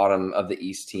the bottom of the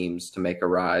East teams to make a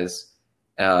rise.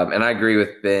 And I agree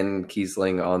with Ben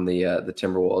Kiesling on the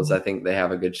Timberwolves. I think they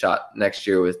have a good shot next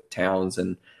year with Towns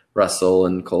and Russell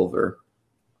and Culver.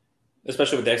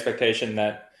 Especially with the expectation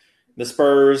that the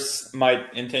Spurs might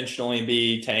intentionally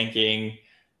be tanking.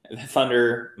 The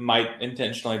Thunder might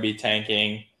intentionally be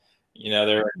tanking.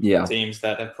 There are teams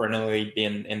that have perennially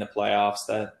been in the playoffs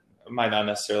that might not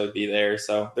necessarily be there.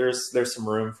 So there's some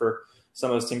room for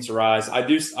some of those teams to rise. I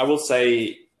will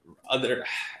say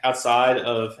outside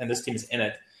of, and this team is in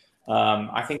it,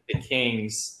 I think the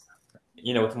Kings,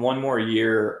 with one more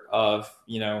year of,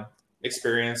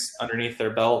 experience underneath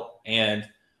their belt and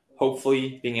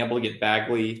hopefully being able to get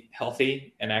Bagley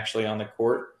healthy and actually on the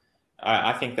court,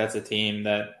 I think that's a team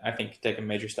that I think could take a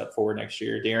major step forward next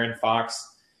year. De'Aaron Fox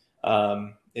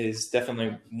is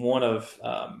definitely one of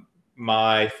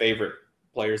my favorite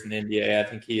players in the NBA. I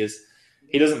think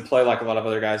he doesn't play like a lot of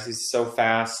other guys. He's so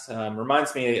fast.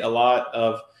 Reminds me a lot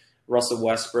of Russell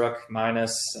Westbrook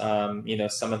minus,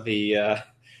 some of the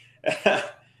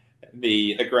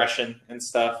the aggression and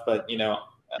stuff. But,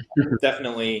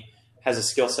 definitely has a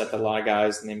skill set that a lot of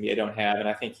guys in the NBA don't have. And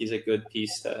I think he's a good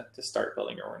piece to start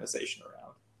building your organization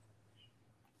around.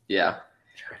 Yeah.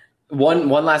 One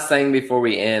last thing before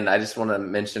we end, I just want to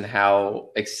mention how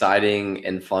exciting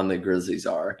and fun the Grizzlies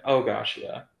are. Oh, gosh,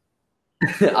 yeah.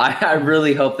 I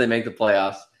really hope they make the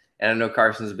playoffs. And I know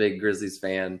Carson's a big Grizzlies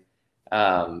fan.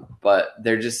 But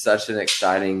they're just such an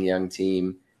exciting young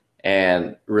team.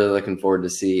 And really looking forward to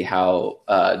see how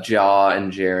Ja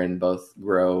and Jaren both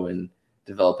grow and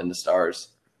develop into stars.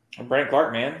 Brandon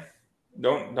Clark, man.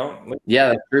 Don't. Yeah,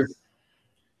 that's true.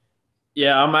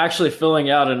 Yeah, I'm actually filling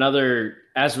out another,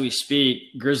 as we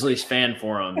speak, Grizzlies fan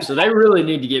forum. So they really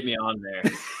need to get me on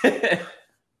there.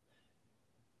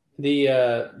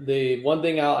 The one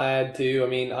thing I'll add to, I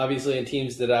mean, obviously in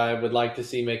teams that I would like to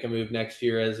see make a move next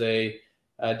year as a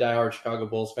diehard Chicago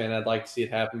Bulls fan, I'd like to see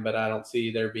it happen, but I don't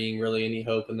see there being really any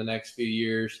hope in the next few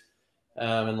years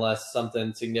unless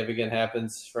something significant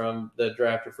happens from the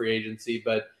draft or free agency.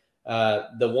 But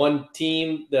the one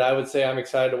team that I would say I'm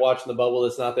excited to watch in the bubble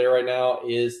that's not there right now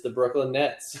is the Brooklyn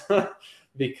Nets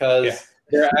because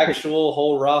their actual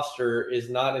whole roster is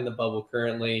not in the bubble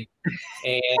currently.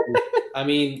 And I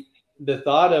mean, the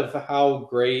thought of how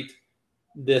great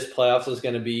this playoffs is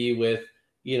going to be with,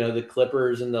 the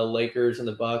Clippers and the Lakers and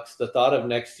the Bucks, the thought of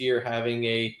next year having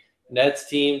a Nets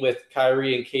team with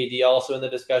Kyrie and KD also in the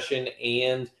discussion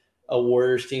and a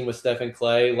Warriors team with Steph and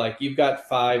Clay, like you've got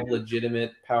 5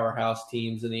 legitimate powerhouse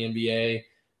teams in the NBA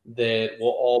that will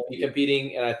all be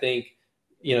competing. And I think,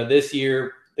 this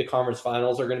year the conference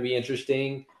finals are going to be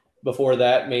interesting. Before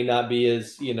that may not be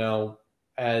as,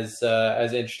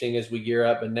 as interesting as we gear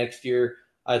up. But next year,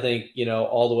 I think,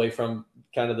 all the way from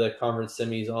kind of the conference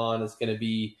semis on, it's going to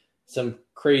be some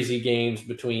crazy games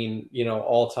between,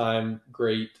 all-time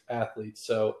great athletes.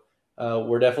 So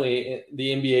we're definitely –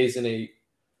 the NBA is in a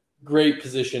great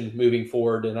position moving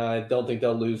forward, and I don't think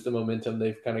they'll lose the momentum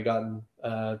they've kind of gotten,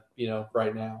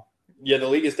 right now. Yeah, the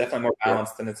league is definitely more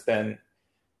balanced than it's been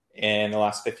in the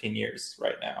last 15 years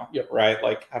right now. Yep. Right?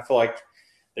 Like, I feel like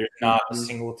there's not a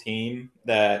single team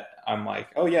that I'm like,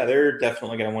 oh, yeah, they're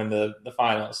definitely going to win the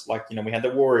finals. Like, we had the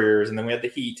Warriors and then we had the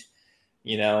Heat,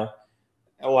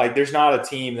 Like, there's not a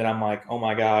team that I'm like, oh,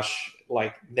 my gosh,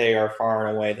 like, they are far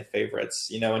and away the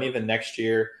favorites, And even next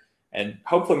year and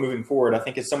hopefully moving forward, I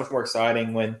think it's so much more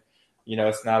exciting when,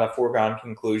 it's not a foregone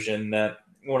conclusion that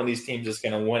one of these teams is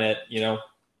going to win it, I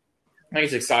think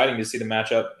it's exciting to see the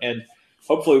matchup. And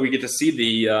hopefully we get to see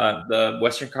the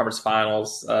Western Conference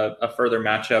Finals, a further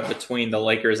matchup between the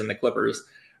Lakers and the Clippers,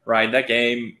 right? That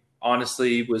game,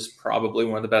 honestly, was probably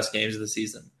one of the best games of the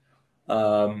season.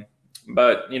 But,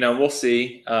 we'll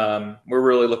see. We're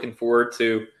really looking forward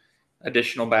to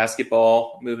additional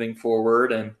basketball moving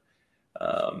forward. And,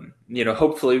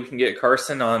 hopefully we can get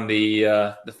Carson on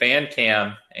the fan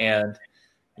cam. And,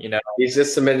 he's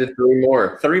just submitted 3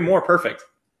 more. 3 more, perfect.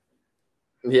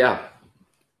 Yeah.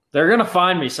 They're gonna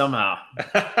find me somehow.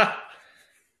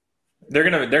 They're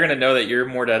gonna know that you're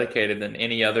more dedicated than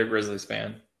any other Grizzlies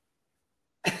fan.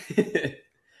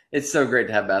 It's so great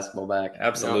to have basketball back.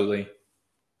 Absolutely.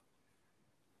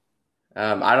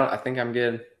 I think I'm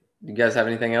good. You guys have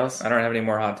anything else? I don't have any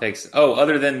more hot takes. Oh,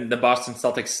 other than the Boston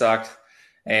Celtics sucked.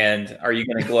 And are you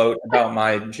going to gloat about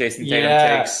my Jason Tatum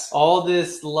takes? All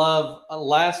this love.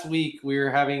 Last week we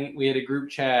had a group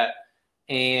chat,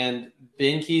 and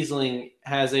Ben Kiesling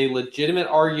has a legitimate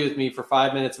argue with me for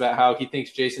 5 minutes about how he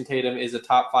thinks Jason Tatum is a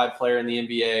top 5 player in the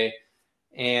NBA.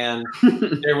 And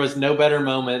there was no better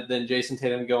moment than Jason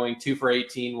Tatum going 2 for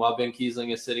 18 while Ben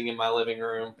Kiesling is sitting in my living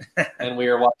room, and we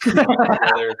are watching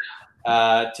together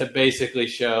to basically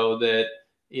show that,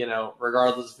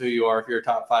 regardless of who you are, if you're a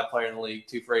top 5 player in the league,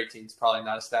 2 for 18 is probably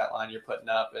not a stat line you're putting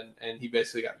up. And he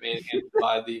basically got manhandled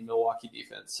by the Milwaukee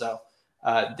defense. So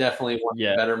definitely one of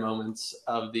the better moments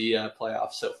of the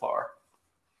playoffs so far.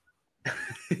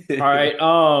 All right.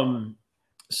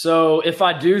 So if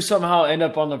I do somehow end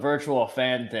up on the virtual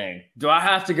fan thing, do I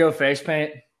have to go face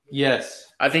paint? Yes.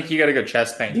 I think you got to go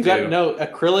chest paint You too. got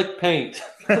acrylic paint.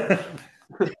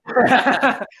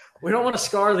 We don't want to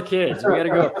scar the kids. We got to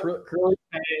go acrylic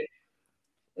paint.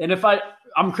 And if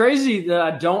I'm crazy that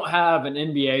I don't have an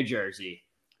NBA jersey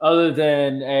other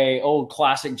than a old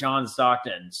classic John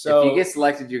Stockton. So if you get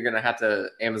selected, you're going to have to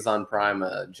Amazon Prime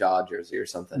a Jaw jersey or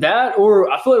something. That, or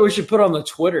I feel like we should put on the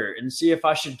Twitter and see if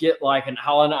I should get like an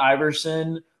Allen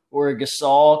Iverson or a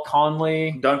Gasol,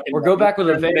 Conley, Duncan, or go back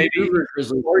with a Vancouver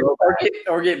Grizzlies.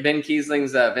 Or get Ben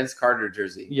Kiesling's Vince Carter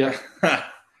jersey. Yeah.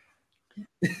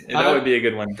 That would be a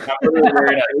good one. We got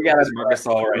to Marcus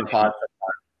All right pod.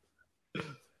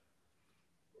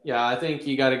 Yeah, I think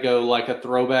you got to go like a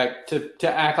throwback to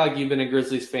act like you've been a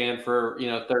Grizzlies fan for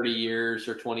 30 years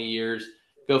or 20 years.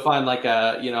 Go find like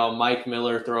a Mike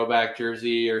Miller throwback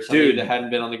jersey or somebody that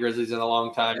hadn't been on the Grizzlies in a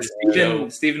long time.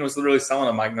 Steven was literally selling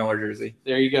a Mike Miller jersey.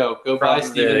 There you go. Go buy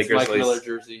Steven's Mike Miller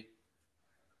jersey.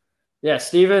 Yeah,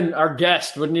 Steven, our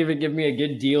guest, wouldn't even give me a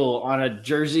good deal on a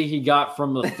jersey he got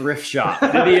from the thrift shop.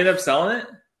 Did he end up selling it?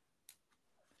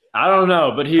 I don't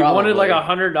know, but he wanted like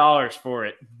 $100 for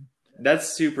it.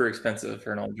 That's super expensive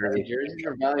for an old jersey. Jerseys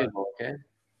are valuable, okay?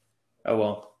 Oh,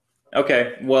 well.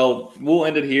 Okay, well, we'll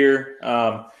end it here.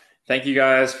 Thank you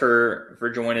guys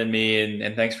for joining me,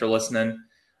 and thanks for listening.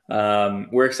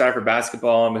 We're excited for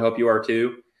basketball, and we hope you are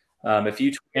too. If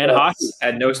you tweet us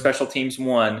at No Special Teams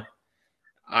 1,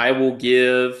 I will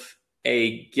give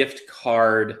a gift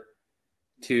card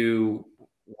to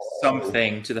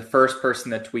something to the first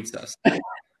person that tweets us.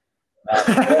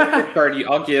 Gift card,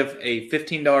 I'll give a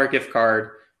 $15 gift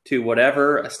card to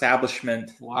whatever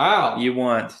establishment Wow. you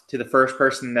want to the first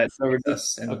person that tweets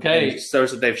us and, Okay. and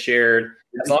shows that they've shared.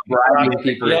 As long as Bribing it's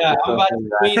people. Yeah, I'm about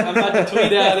to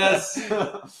tweet at us.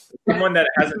 someone that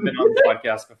hasn't been on the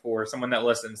podcast before, someone that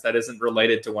listens that isn't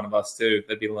related to one of us too,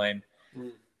 that'd be lame.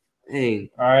 Dang.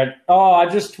 All right. Oh, I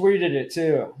just tweeted it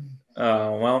too.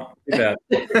 Oh, well, too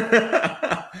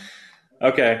bad.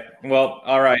 Okay. Well,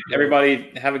 all right.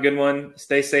 Everybody have a good one.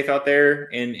 Stay safe out there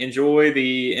and enjoy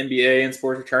the NBA and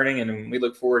sports returning. And we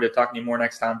look forward to talking to you more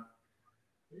next time.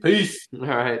 Peace. All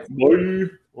right. Bye.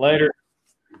 Later.